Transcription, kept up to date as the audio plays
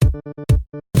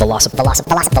Velocipodcast.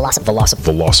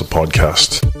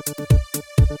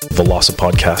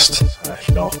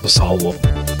 Velocipodcast. No, the Solwolf.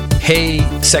 Hey,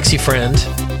 sexy friend.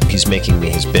 He's making me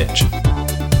his bitch.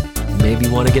 Maybe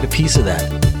you want to get a piece of that.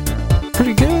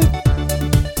 Pretty good.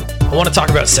 I want to talk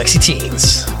about sexy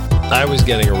teens. I was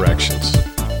getting erections.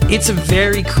 It's a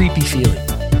very creepy feeling.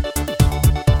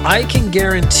 I can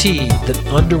guarantee that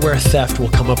underwear theft will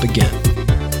come up again.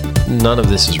 None of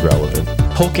this is relevant.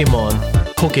 Pokemon,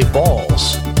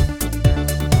 Pokeballs.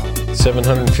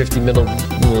 750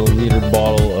 milliliter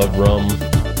bottle of rum.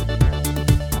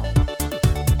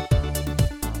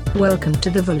 Welcome to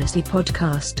the Velocity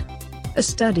Podcast, a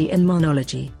study in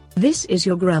monology. This is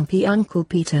your grumpy Uncle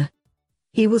Peter.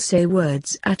 He will say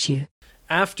words at you.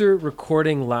 After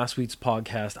recording last week's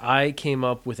podcast, I came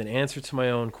up with an answer to my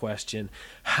own question.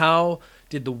 How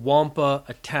did the Wampa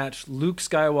attach Luke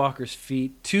Skywalker's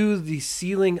feet to the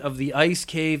ceiling of the ice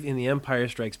cave in The Empire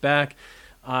Strikes Back?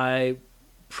 I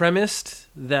premised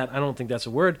that, I don't think that's a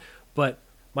word, but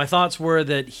my thoughts were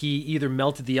that he either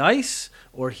melted the ice,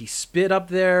 or he spit up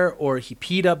there, or he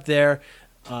peed up there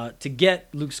to get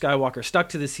Luke Skywalker stuck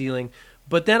to the ceiling.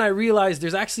 But then I realized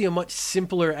there's actually a much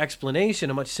simpler explanation,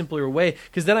 a much simpler way,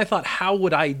 because then I thought, how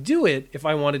would I do it if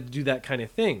I wanted to do that kind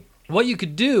of thing? What you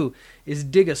could do is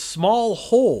dig a small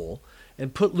hole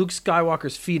and put Luke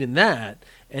Skywalker's feet in that,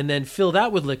 and then fill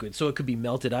that with liquid. So it could be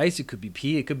melted ice, it could be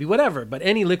pee, it could be whatever, but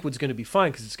any liquid's going to be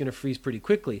fine because it's going to freeze pretty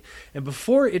quickly. And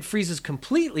before it freezes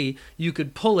completely, you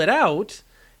could pull it out,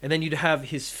 and then you'd have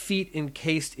his feet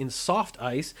encased in soft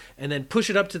ice, and then push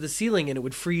it up to the ceiling, and it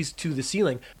would freeze to the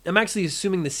ceiling. I'm actually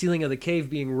assuming the ceiling of the cave,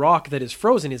 being rock that is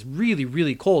frozen, is really,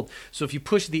 really cold. So if you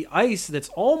push the ice that's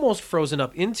almost frozen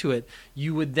up into it,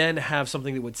 you would then have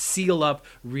something that would seal up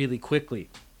really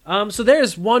quickly. So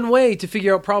there's one way to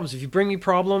figure out problems. If you bring me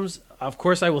problems, of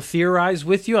course I will theorize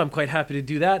with you. I'm quite happy to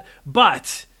do that.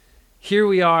 But here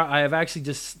we are. I have actually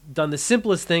just done the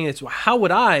simplest thing. It's how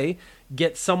would I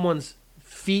get someone's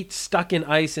feet stuck in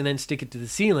ice and then stick it to the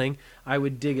ceiling? I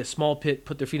would dig a small pit,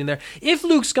 put their feet in there. If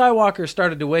Luke Skywalker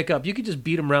started to wake up, you could just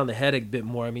beat him around the head a bit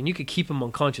more. I mean, you could keep him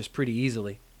unconscious pretty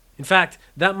easily. In fact,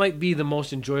 that might be the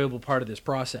most enjoyable part of this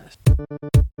process.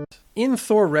 In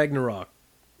Thor Ragnarok,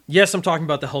 yes, I'm talking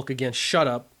about the Hulk again, shut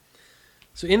up.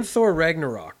 So in Thor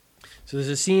Ragnarok, so there's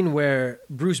a scene where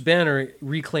Bruce Banner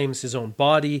reclaims his own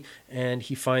body, and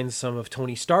he finds some of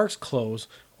Tony Stark's clothes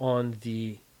on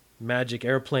the magic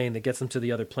airplane that gets him to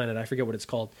the other planet. I forget what it's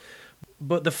called.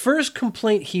 But the first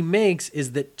complaint he makes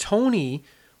is that Tony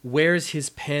wears his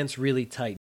pants really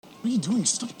tight. What are you doing?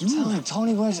 Stop doing that.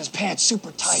 Tony wears his pants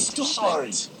super tight.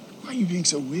 Sorry. Why are you being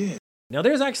so weird? Now,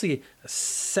 there's actually a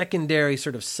secondary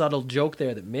sort of subtle joke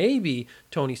there that maybe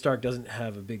Tony Stark doesn't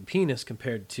have a big penis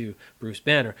compared to Bruce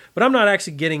Banner. But I'm not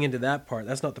actually getting into that part.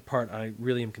 That's not the part I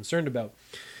really am concerned about.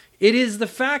 It is the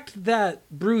fact that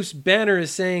Bruce Banner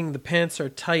is saying the pants are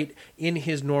tight in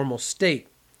his normal state.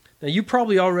 Now, you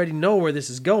probably already know where this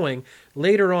is going.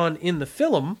 Later on in the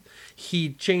film,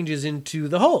 he changes into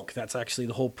the Hulk. That's actually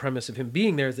the whole premise of him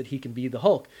being there, is that he can be the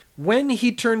Hulk. When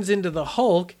he turns into the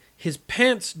Hulk, his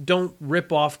pants don't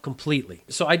rip off completely.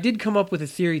 So I did come up with a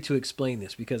theory to explain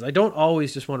this, because I don't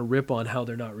always just want to rip on how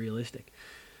they're not realistic.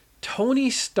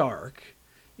 Tony Stark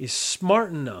is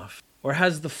smart enough, or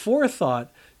has the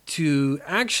forethought, to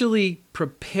actually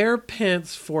prepare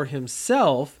pants for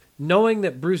himself, knowing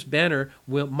that Bruce Banner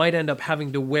might end up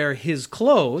having to wear his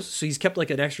clothes. So he's kept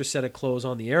like an extra set of clothes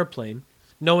on the airplane,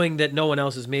 knowing that no one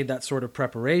else has made that sort of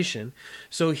preparation.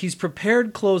 So he's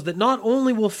prepared clothes that not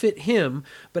only will fit him,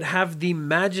 but have the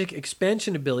magic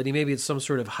expansion ability. Maybe it's some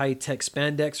sort of high-tech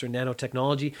spandex or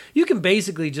nanotechnology. You can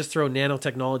basically just throw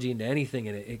nanotechnology into anything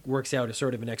and it works out as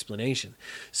sort of an explanation.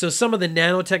 So some of the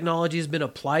nanotechnology has been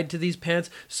applied to these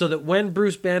pants so that when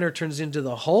Bruce Banner turns into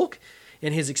the Hulk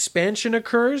and his expansion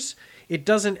occurs, it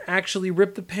doesn't actually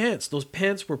rip the pants. Those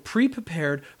pants were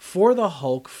pre-prepared for the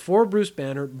Hulk, for Bruce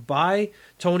Banner, by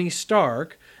Tony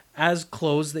Stark as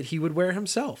clothes that he would wear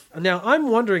himself. Now, I'm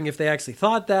wondering if they actually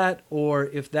thought that, or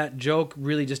if that joke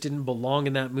really just didn't belong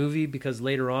in that movie, because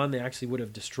later on they actually would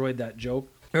have destroyed that joke.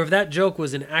 Or if that joke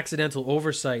was an accidental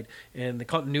oversight and the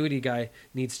continuity guy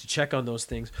needs to check on those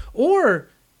things. Or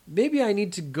maybe I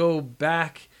need to go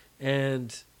back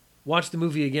and watch the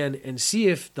movie again and see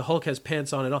if the Hulk has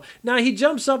pants on at all. Now, he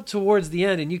jumps up towards the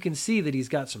end and you can see that he's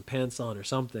got some pants on or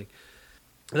something.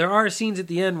 There are scenes at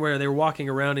the end where they're walking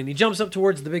around and he jumps up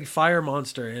towards the big fire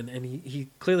monster, and he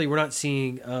clearly, we're not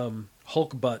seeing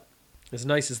Hulk butt, as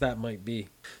nice as that might be.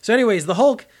 So anyways, the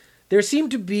Hulk, there seemed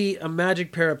to be a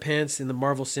magic pair of pants in the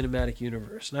Marvel Cinematic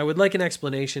Universe, and I would like an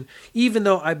explanation, even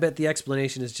though I bet the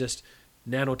explanation is just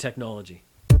nanotechnology.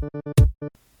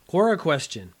 Quora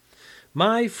question.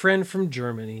 My friend from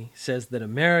Germany says that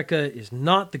America is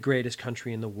not the greatest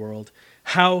country in the world.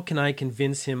 How can I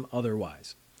convince him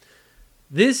otherwise?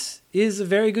 This is a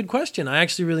very good question. I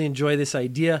actually really enjoy this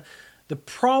idea. The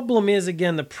problem is,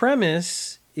 again, the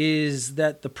premise is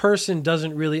that the person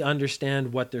doesn't really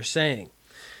understand what they're saying.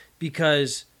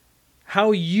 Because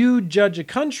how you judge a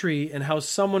country and how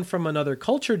someone from another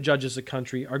culture judges a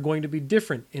country are going to be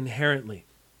different inherently.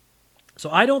 So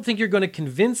I don't think you're going to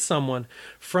convince someone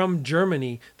from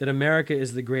Germany that America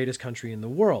is the greatest country in the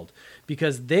world,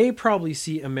 because they probably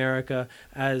see America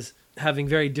as having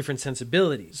very different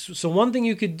sensibilities. So one thing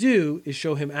you could do is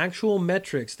show him actual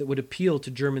metrics that would appeal to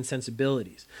German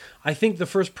sensibilities. I think the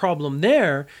first problem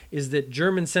there is that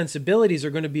German sensibilities are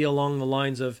going to be along the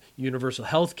lines of universal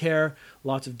health care,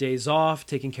 lots of days off,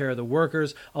 taking care of the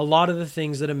workers, a lot of the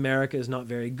things that America is not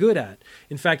very good at.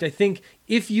 In fact, I think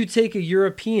if you take a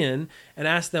European and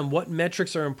ask them what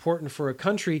metrics are important for a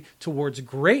country towards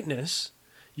greatness,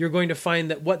 you're going to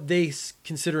find that what they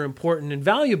consider important and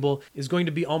valuable is going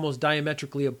to be almost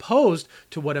diametrically opposed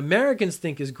to what Americans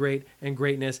think is great and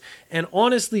greatness. And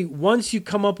honestly, once you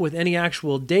come up with any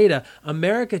actual data,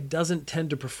 America doesn't tend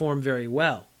to perform very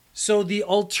well. So the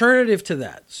alternative to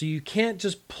that, so you can't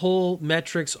just pull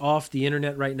metrics off the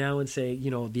internet right now and say,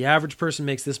 the average person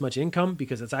makes this much income,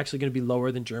 because it's actually going to be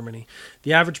lower than Germany.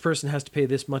 The average person has to pay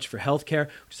this much for healthcare,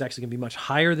 which is actually going to be much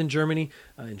higher than Germany.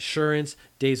 Insurance,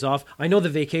 days off. I know the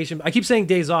vacation, I keep saying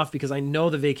days off because I know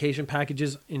the vacation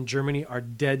packages in Germany are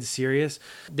dead serious.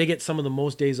 They get some of the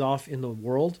most days off in the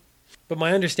world. But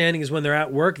my understanding is when they're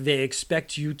at work, they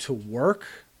expect you to work.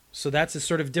 So that's a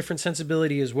sort of different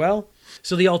sensibility as well.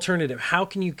 So the alternative, how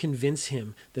can you convince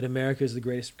him that America is the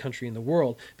greatest country in the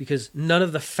world? Because none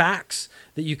of the facts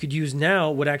that you could use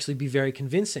now would actually be very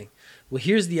convincing. Well,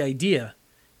 here's the idea.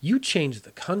 You change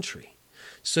the country.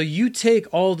 So you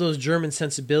take all those German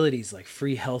sensibilities like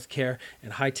free healthcare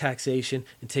and high taxation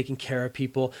and taking care of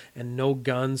people and no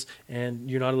guns and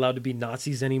you're not allowed to be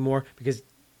Nazis anymore, because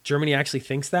Germany actually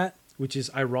thinks that, which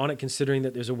is ironic considering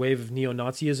that there's a wave of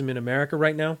neo-Nazism in America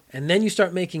right now. And then you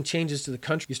start making changes to the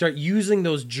country. You start using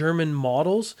those German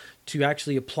models to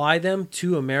actually apply them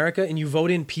to America, and you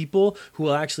vote in people who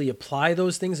will actually apply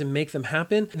those things and make them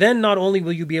happen. Then not only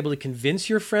will you be able to convince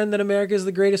your friend that America is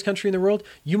the greatest country in the world,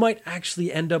 you might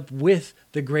actually end up with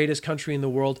the greatest country in the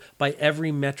world by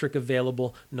every metric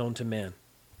available known to man.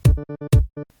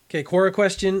 Okay, Quora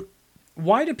question.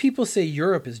 Why do people say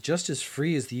Europe is just as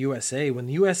free as the USA when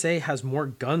the USA has more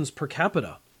guns per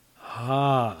capita?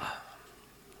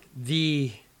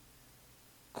 The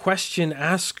question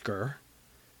asker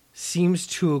seems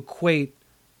to equate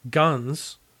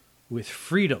guns with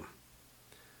freedom.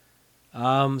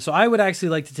 So I would actually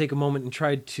like to take a moment and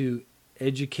try to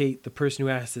educate the person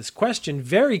who asked this question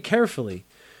very carefully,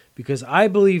 because I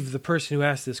believe the person who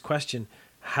asked this question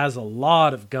has a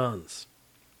lot of guns.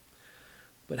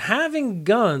 But having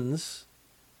guns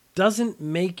doesn't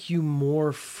make you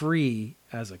more free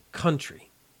as a country.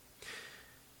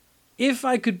 If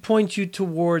I could point you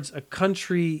towards a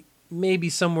country, maybe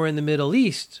somewhere in the Middle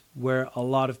East, where a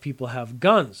lot of people have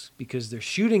guns because they're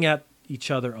shooting at each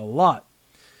other a lot,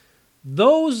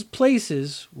 those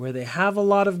places where they have a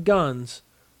lot of guns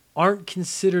aren't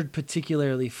considered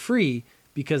particularly free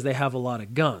because they have a lot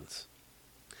of guns.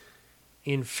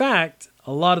 In fact,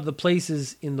 a lot of the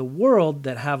places in the world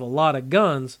that have a lot of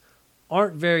guns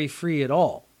aren't very free at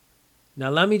all. Now,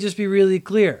 let me just be really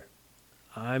clear.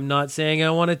 I'm not saying I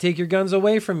want to take your guns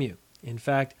away from you. In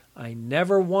fact, I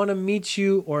never want to meet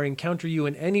you or encounter you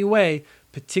in any way,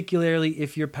 particularly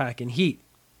if you're packing heat.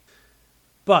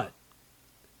 But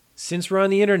since we're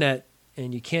on the internet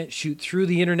and you can't shoot through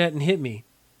the internet and hit me,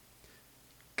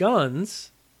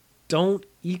 guns don't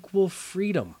equal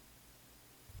freedom.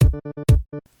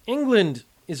 England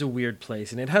is a weird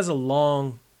place, and it has a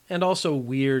long and also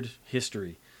weird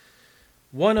history.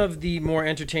 One of the more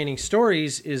entertaining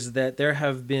stories is that there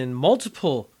have been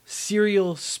multiple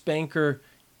serial spanker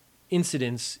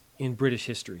incidents in British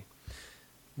history.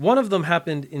 One of them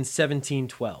happened in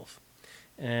 1712,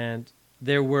 and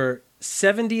there were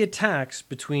 70 attacks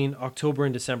between October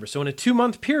and December. So in a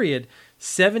 2-month period,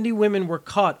 70 women were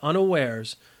caught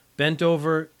unawares, bent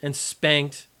over, and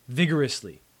spanked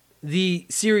vigorously. The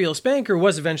serial spanker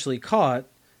was eventually caught,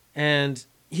 and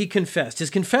he confessed. His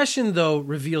confession, though,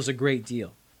 reveals a great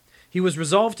deal. He was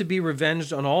resolved to be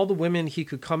revenged on all the women he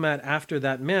could come at after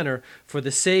that manner for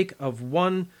the sake of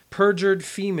one perjured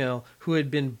female who had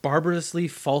been barbarously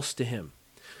false to him.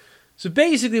 So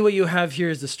basically what you have here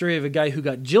is the story of a guy who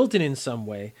got jilted in some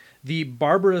way, the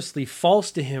barbarously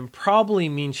false to him probably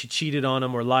means she cheated on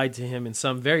him or lied to him in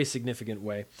some very significant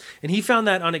way. And he found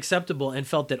that unacceptable and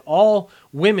felt that all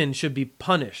women should be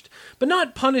punished, but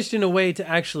not punished in a way to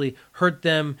actually hurt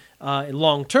them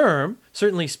long term.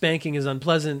 Certainly spanking is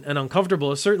unpleasant and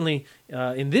uncomfortable, certainly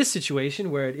in this situation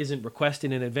where it isn't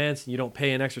requested in advance and you don't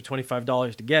pay an extra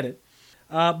 $25 to get it.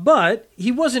 But he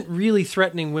wasn't really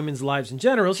threatening women's lives in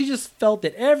general. He just felt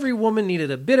that every woman needed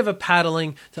a bit of a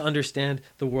paddling to understand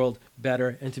the world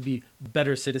better and to be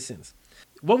better citizens.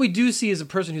 What we do see is a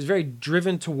person who's very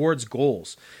driven towards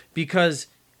goals, because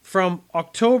from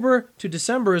October to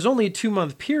December is only a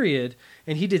 2-month period,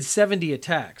 and he did 70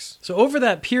 attacks. So over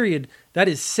that period, that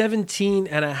is 17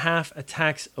 and a half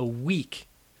attacks a week.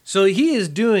 So he is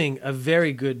doing a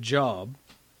very good job,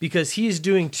 because he is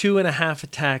doing 2.5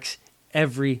 attacks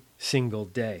every single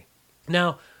day.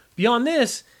 Now, beyond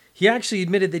this, he actually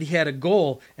admitted that he had a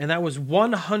goal, and that was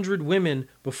 100 women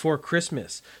before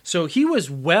Christmas. So he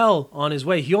was well on his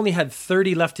way. He only had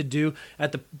 30 left to do.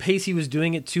 At the pace he was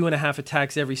doing it, 2.5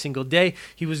 attacks every single day,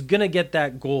 he was going to get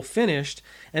that goal finished,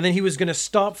 and then he was going to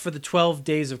stop for the 12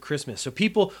 days of Christmas. So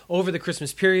people over the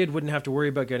Christmas period wouldn't have to worry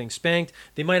about getting spanked.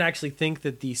 They might actually think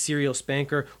that the serial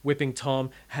spanker, Whipping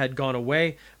Tom, had gone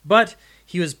away, but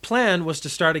his plan was to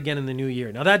start again in the new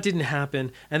year. Now, that didn't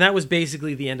happen, and that was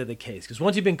basically the end of the case, because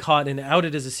once you've been caught and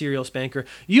outed as a serial spanker,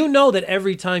 you know that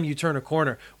every time you turn a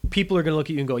corner, people are going to look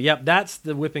at you and go, yep, that's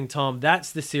the Whipping Tom,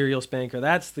 that's the serial spanker,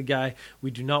 that's the guy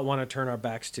we do not want to turn our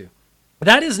backs to.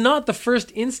 That is not the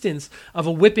first instance of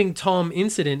a Whipping Tom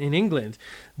incident in England.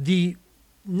 The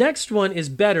next one is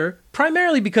better,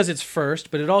 primarily because it's first,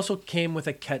 but it also came with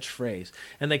a catchphrase.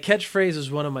 And the catchphrase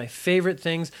is one of my favorite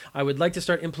things. I would like to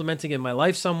start implementing in my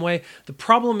life some way. The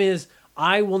problem is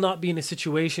I will not be in a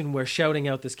situation where shouting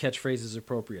out this catchphrase is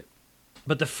appropriate.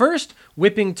 But the first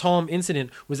Whipping Tom incident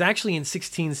was actually in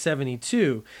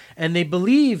 1672, and they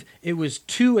believe it was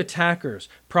 2 attackers,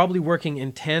 probably working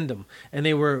in tandem, and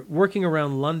they were working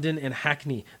around London and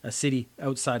Hackney, a city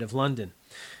outside of London.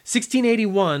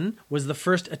 1681 was the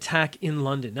first attack in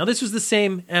London. Now, this was the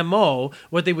same MO.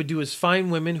 What they would do is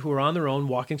find women who were on their own,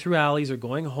 walking through alleys or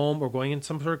going home or going in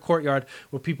some sort of courtyard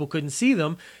where people couldn't see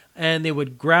them, and they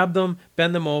would grab them,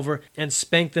 bend them over, and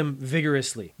spank them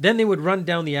vigorously. Then they would run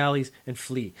down the alleys and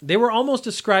flee. They were almost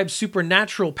ascribed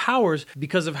supernatural powers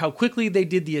because of how quickly they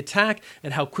did the attack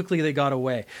and how quickly they got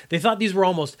away. They thought these were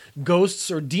almost ghosts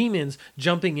or demons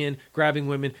jumping in, grabbing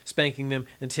women, spanking them,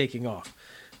 and taking off.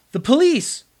 The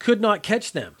police could not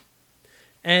catch them,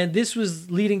 and this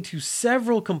was leading to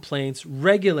several complaints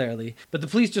regularly, but the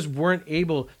police just weren't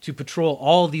able to patrol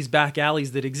all these back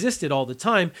alleys that existed all the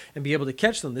time and be able to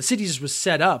catch them. The city just was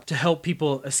set up to help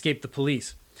people escape the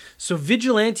police. So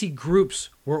vigilante groups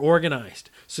were organized.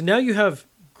 So now you have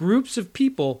groups of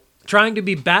people trying to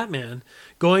be Batman,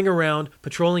 going around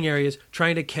patrolling areas,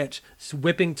 trying to catch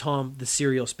Whipping Tom, the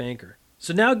serial spanker.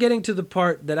 So now getting to the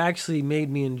part that actually made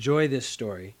me enjoy this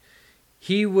story.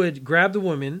 He would grab the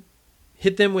woman,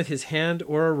 hit them with his hand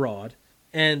or a rod,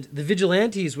 and the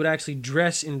vigilantes would actually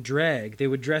dress in drag. They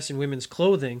would dress in women's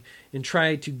clothing and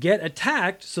try to get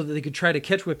attacked so that they could try to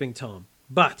catch Whipping Tom.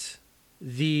 But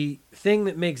the thing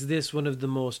that makes this one of the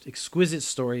most exquisite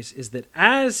stories is that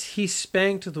as he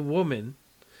spanked the woman,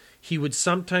 he would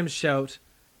sometimes shout,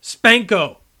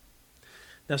 "Spanko!"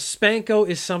 Now, Spanko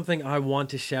is something I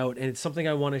want to shout, and it's something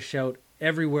I want to shout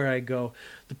everywhere I go.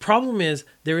 The problem is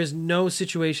there is no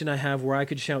situation I have where I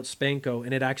could shout Spanko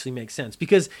and it actually makes sense,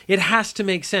 because it has to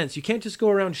make sense. You can't just go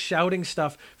around shouting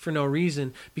stuff for no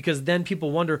reason, because then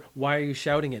people wonder, why are you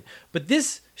shouting it? But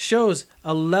this shows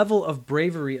a level of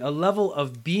bravery, a level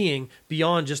of being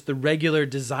beyond just the regular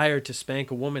desire to spank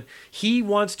a woman. He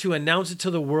wants to announce it to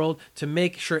the world to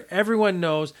make sure everyone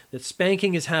knows that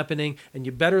spanking is happening and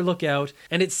you better look out.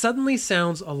 And it suddenly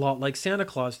sounds a lot like Santa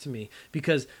Claus to me,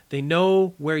 because they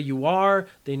know where you are,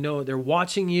 they know they're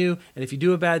watching you, and if you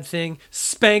do a bad thing,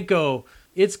 Spanko,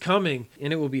 it's coming,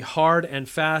 and it will be hard and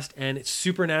fast, and it's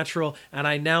supernatural. And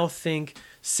I now think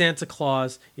Santa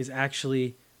Claus is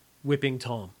actually Whipping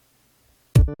Tom.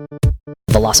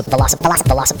 Velocip podcast.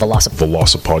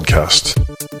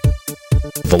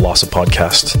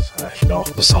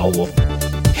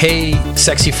 Hey,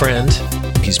 sexy friend.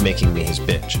 He's making me his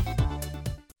bitch.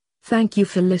 Thank you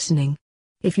for listening.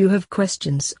 If you have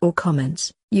questions or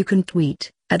comments, you can tweet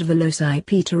at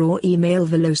VelociPeter or email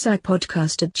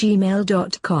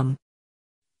velocipodcast@gmail.com.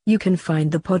 You can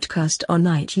find the podcast on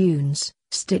iTunes,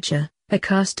 Stitcher,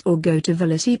 Acast, or go to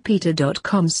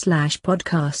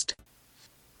velocipeter.com/podcast.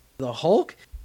 The Hulk